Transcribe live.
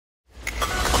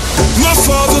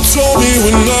father told me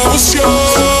when I was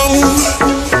young,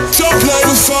 don't play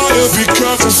with fire, be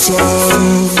careful,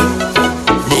 son.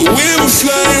 But we were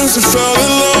flames and fell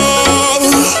in love.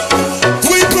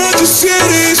 We burned the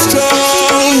cities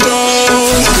down,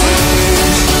 down.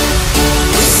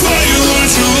 Before you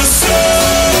learned your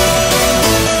lesson,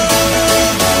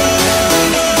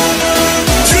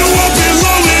 you won't be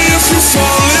lonely if you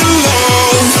fall in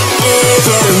love.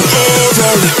 Over and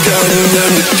over again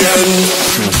and again.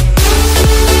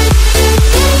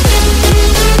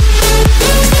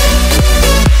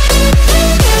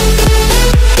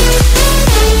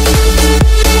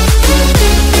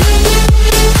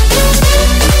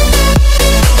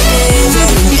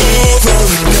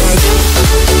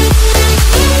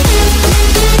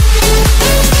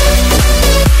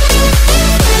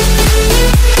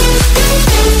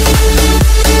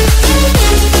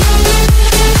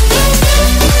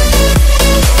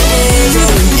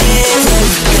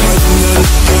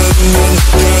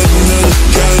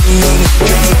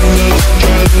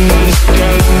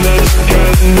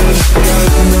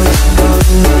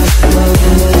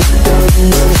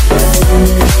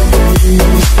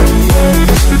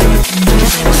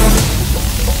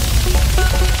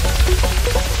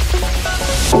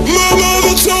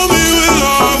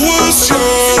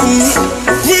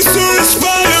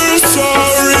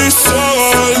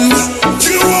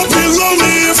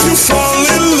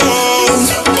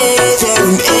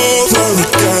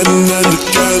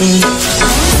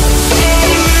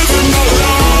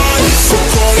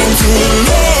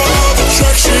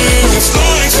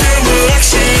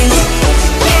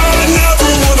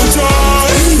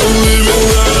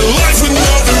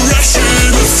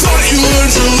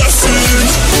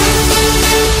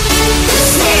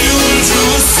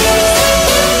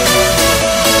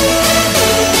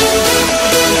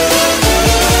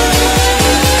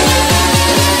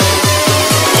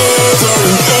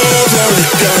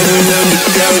 Again and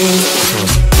again.